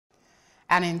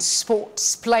And in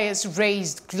sports, players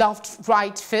raised gloved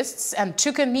right fists and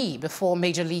took a knee before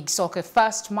Major League Soccer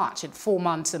first match at 4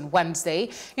 months on Wednesday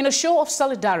in a show of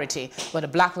solidarity with the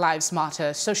Black Lives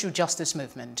Matter social justice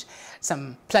movement.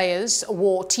 Some players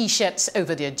wore T-shirts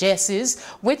over their jerseys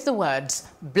with the words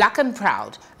 "Black and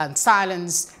Proud" and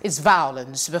 "Silence is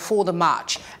Violence" before the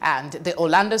match, and the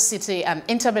Orlando City and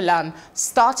Inter Milan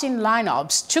starting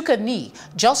lineups took a knee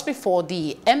just before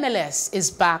the MLS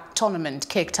is Back tournament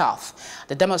kicked off.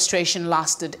 The demonstration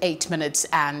lasted 8 minutes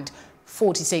and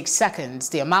 46 seconds,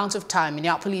 the amount of time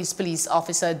Minneapolis police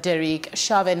officer Derek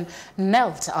Chauvin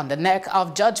knelt on the neck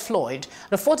of George Floyd,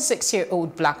 the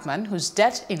 46-year-old black man whose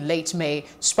death in late May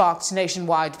sparked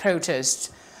nationwide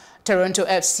protests. Toronto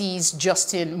FC's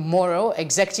Justin Morrow,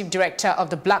 executive director of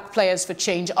the Black Players for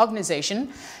Change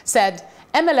organization, said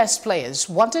MLS players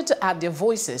wanted to add their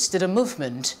voices to the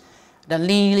movement. The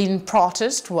kneeling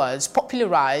protest was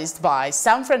popularized by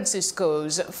San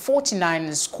Francisco's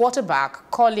 49ers quarterback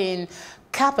Colin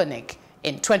Kaepernick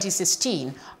in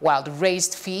 2016, while the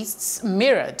raised fists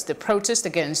mirrored the protest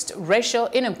against racial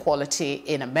inequality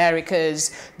in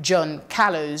America's John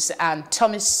Carlos and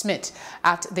Thomas Smith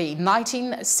at the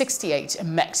 1968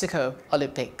 Mexico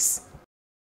Olympics.